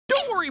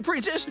worry,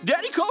 Princess.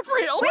 Daddy called for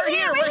help. We're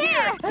here. We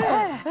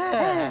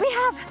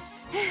have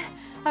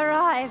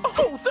arrived.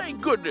 Oh, thank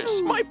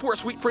goodness. My poor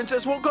sweet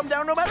princess won't come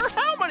down no matter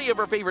how many of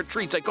her favorite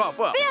treats I cough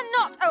up. Fear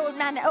not, old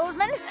man,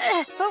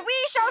 for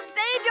we shall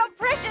save your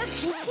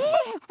precious kitty.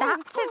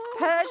 That's his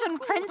Persian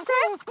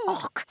princess.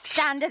 Och,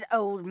 standard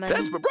old man.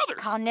 That's my brother.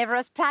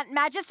 Carnivorous Plant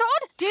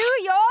Magisword, do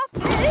your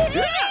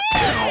thing.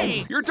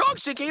 Hey, your dog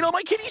stick ate all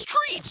my kitty's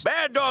treats.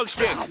 Bad dog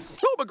stick.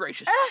 Oh, my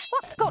gracious.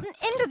 What's gotten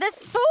into this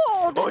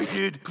sword? I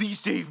did. Please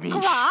save me.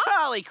 Grump?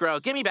 Holy crow,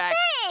 give me back.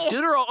 Hey!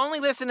 Duder will only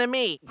listen to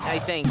me, I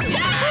think.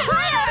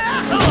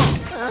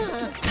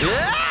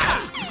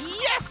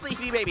 Yes,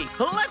 Leafy baby.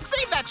 Let's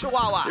save that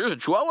chihuahua. There's a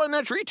chihuahua in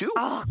that tree, too.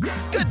 Oh,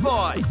 Good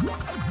boy.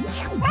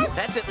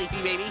 That's it,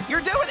 Leafy baby.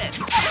 You're doing it.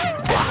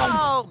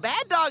 Oh,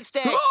 bad dog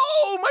stick.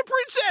 Oh, my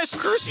princess.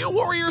 Curse you,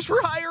 warriors for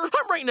hire.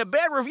 I'm writing a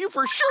bad review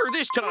for sure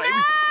this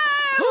time.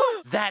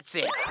 That's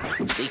it.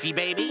 Leafy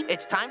baby,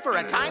 it's time for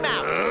a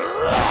timeout.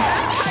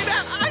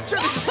 Timeout? I'm sure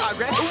this is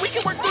progress. We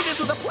can work through this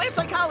with a plant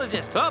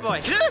psychologist. Oh,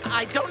 boy.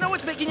 I don't know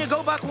what's making you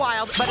go buck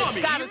wild, but it's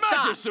gotta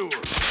stop.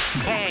 Magiswords.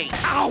 Hey,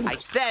 I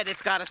said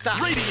it's gotta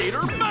stop. Radiator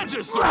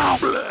Magisword.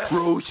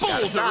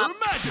 Gotta stop.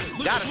 Magis.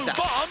 Gotta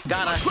stop.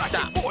 Gotta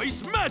stop.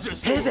 Voice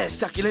Magisword. Hey there,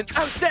 succulent.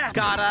 Oh, snap.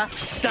 Gotta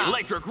stop.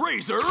 Electric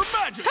Razor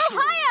Magisword.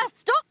 Prohyas,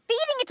 stop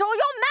feeding it all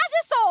your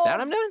Magiswords. Is that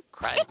what I'm doing?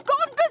 Cry. It's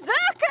gone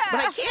berserker. But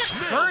I can't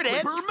hurt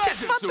it.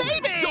 It's my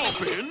baby.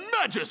 Dolphin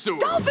Magisword.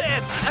 Dolphin!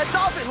 A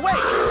dolphin,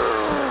 wait!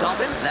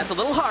 Dolphin, that's a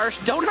little harsh.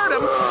 Don't hurt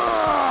him.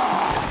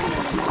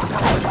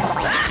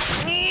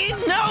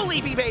 No,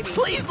 Leafy baby,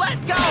 please let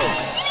go!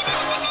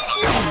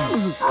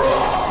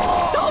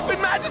 Dolphin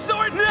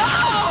Magisword, no!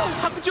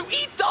 How could you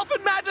eat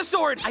Dolphin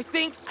Magisword? I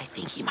think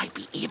he might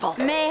be evil.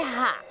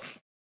 Mayhap.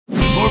 For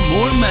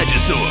more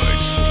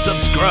Magiswords,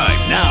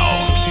 subscribe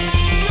now.